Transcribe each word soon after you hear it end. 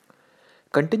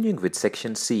Continuing with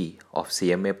section C of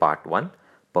CMA Part 1,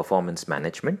 Performance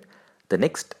Management, the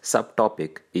next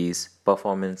subtopic is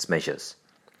Performance Measures.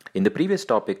 In the previous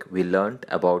topic, we learned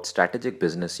about Strategic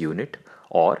Business Unit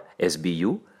or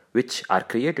SBU, which are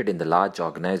created in the large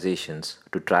organizations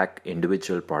to track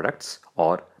individual products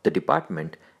or the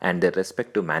department and their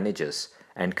respective managers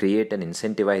and create an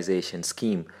incentivization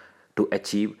scheme to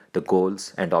achieve the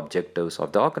goals and objectives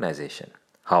of the organization.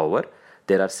 However,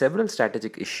 there are several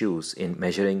strategic issues in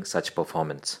measuring such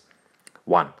performance.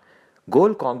 1.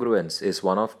 Goal congruence is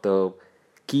one of the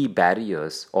key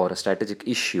barriers or a strategic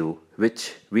issue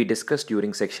which we discussed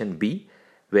during section B,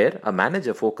 where a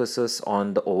manager focuses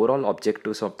on the overall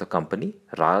objectives of the company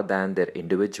rather than their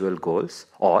individual goals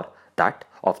or that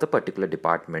of the particular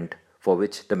department for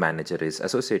which the manager is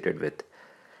associated with.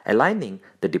 Aligning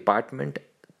the department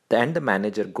and the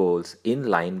manager goals in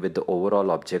line with the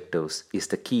overall objectives is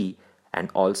the key and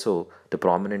also the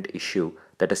prominent issue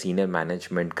that a senior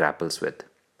management grapples with.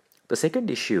 The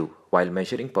second issue while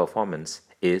measuring performance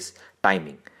is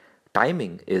timing.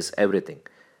 Timing is everything.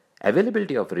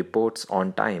 Availability of reports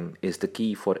on time is the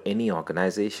key for any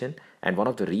organization and one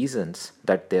of the reasons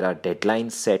that there are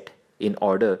deadlines set in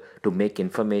order to make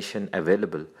information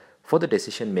available for the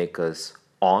decision makers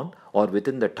on or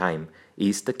within the time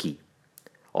is the key.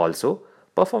 Also,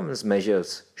 performance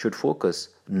measures should focus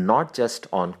not just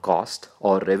on cost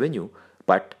or revenue,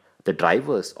 but the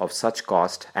drivers of such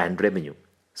cost and revenue,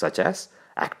 such as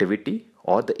activity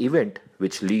or the event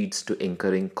which leads to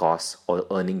incurring costs or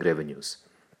earning revenues.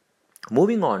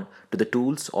 Moving on to the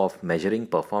tools of measuring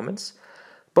performance.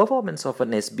 Performance of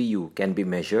an SBU can be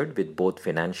measured with both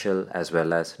financial as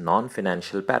well as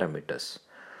non-financial parameters.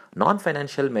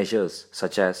 Non-financial measures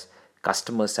such as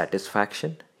customer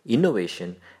satisfaction,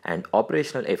 innovation, and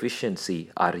operational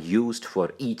efficiency are used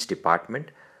for each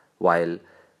department, while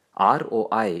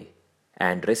ROI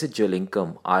and residual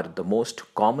income are the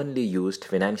most commonly used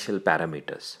financial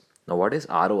parameters. Now, what is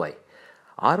ROI?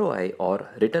 ROI or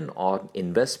return on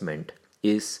investment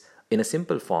is, in a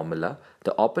simple formula,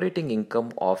 the operating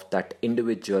income of that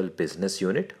individual business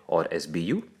unit or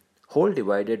SBU whole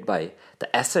divided by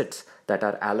the assets that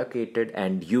are allocated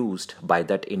and used by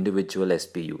that individual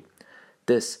SBU.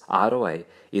 This ROI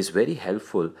is very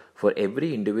helpful for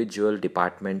every individual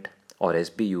department or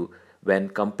SBU when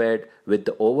compared with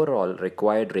the overall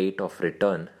required rate of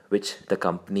return which the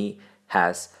company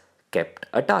has kept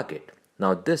a target.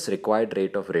 Now, this required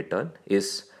rate of return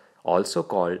is also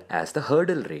called as the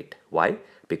hurdle rate. Why?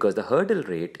 Because the hurdle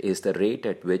rate is the rate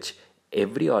at which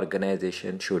every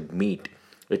organization should meet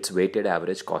its weighted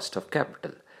average cost of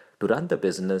capital. To run the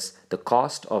business, the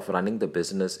cost of running the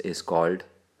business is called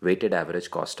weighted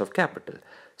average cost of capital.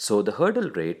 So the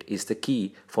hurdle rate is the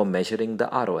key for measuring the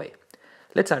ROI.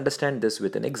 Let's understand this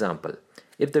with an example.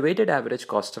 If the weighted average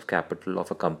cost of capital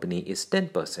of a company is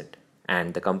 10%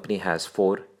 and the company has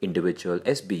 4 individual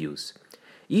SBUs,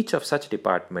 each of such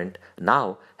department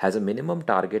now has a minimum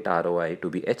target ROI to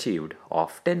be achieved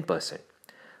of 10%.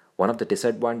 One of the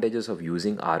disadvantages of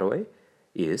using ROI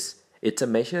is it's a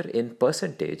measure in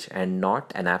percentage and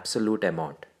not an absolute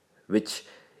amount, which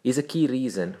is a key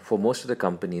reason for most of the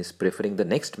companies preferring the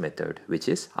next method, which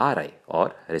is RI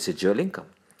or residual income.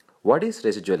 What is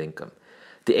residual income?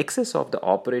 The excess of the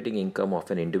operating income of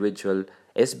an individual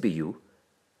SBU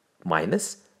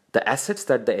minus the assets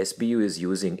that the SBU is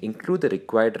using include the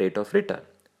required rate of return.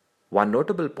 One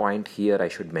notable point here I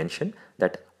should mention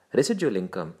that residual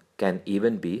income can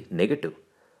even be negative.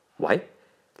 Why?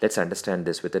 Let's understand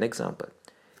this with an example.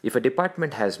 If a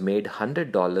department has made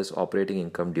 $100 operating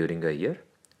income during a year,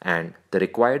 and the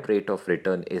required rate of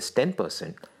return is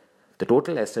 10%, the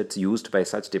total assets used by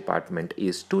such department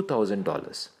is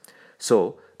 $2,000.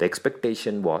 So the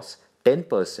expectation was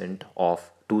 10%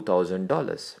 of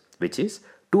 $2,000, which is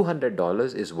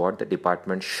 $200 is what the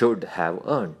department should have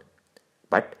earned.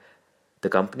 But the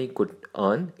company could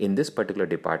earn in this particular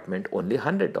department only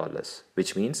 $100,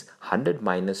 which means 100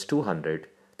 minus 200,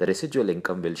 the residual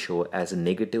income will show as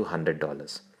negative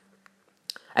 $100.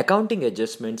 Accounting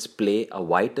adjustments play a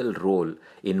vital role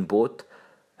in both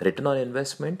return on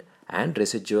investment and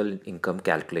residual income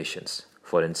calculations.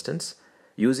 For instance,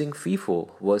 using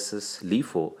FIFO versus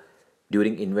LIFO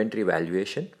during inventory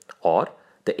valuation, or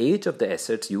the age of the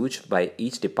assets used by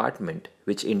each department,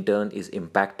 which in turn is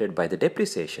impacted by the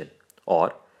depreciation,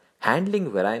 or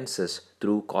handling variances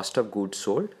through cost of goods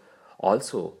sold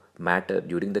also matter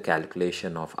during the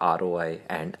calculation of ROI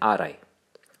and RI.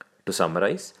 To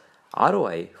summarize,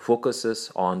 ROI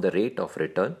focuses on the rate of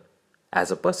return as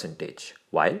a percentage,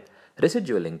 while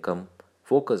residual income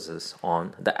focuses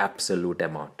on the absolute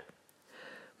amount.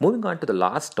 Moving on to the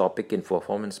last topic in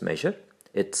performance measure,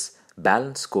 It's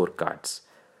balanced scorecards.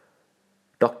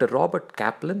 Dr. Robert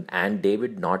Kaplan and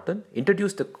David Norton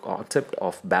introduced the concept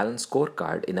of balanced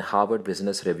scorecard in a Harvard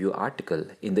Business Review article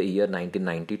in the year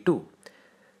 1992.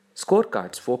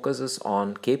 Scorecards focuses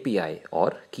on KPI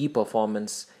or key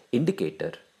performance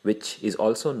indicator, which is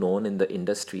also known in the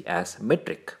industry as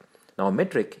metric. Now,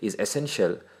 metric is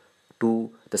essential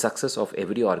to the success of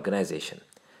every organization.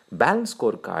 Balanced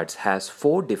scorecards has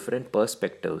four different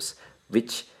perspectives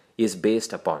which is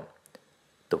based upon.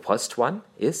 The first one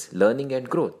is learning and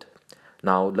growth.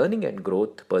 Now, learning and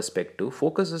growth perspective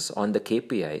focuses on the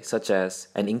KPI such as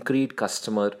an increased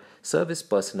customer service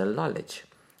personnel knowledge.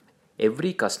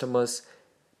 Every customer's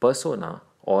persona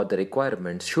or the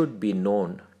requirements should be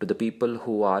known to the people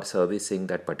who are servicing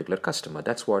that particular customer.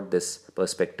 That's what this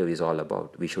perspective is all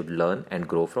about. We should learn and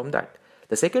grow from that.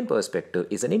 The second perspective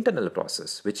is an internal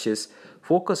process, which is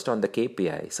focused on the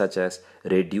KPI, such as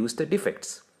reduce the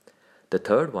defects. The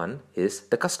third one is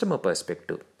the customer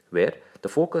perspective, where the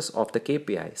focus of the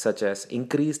KPI, such as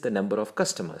increase the number of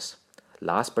customers.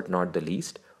 Last but not the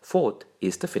least, fourth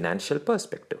is the financial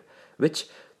perspective, which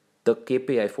the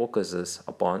KPI focuses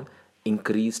upon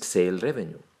increased sale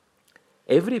revenue.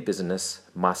 Every business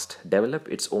must develop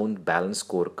its own balanced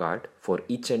scorecard for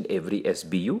each and every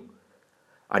SBU,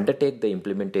 undertake the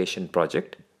implementation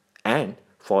project, and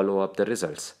follow up the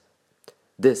results.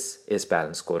 This is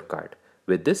balanced scorecard.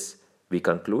 With this, we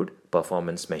conclude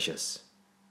performance measures.